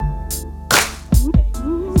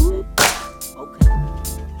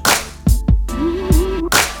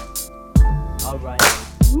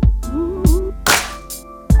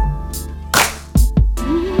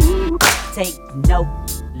take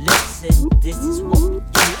note, listen, this is what we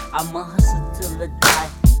do. I'ma hustle till I die,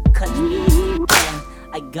 cut me if you can.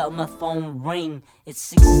 I got my phone ring, it's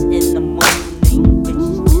 6 in the morning,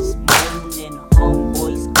 bitches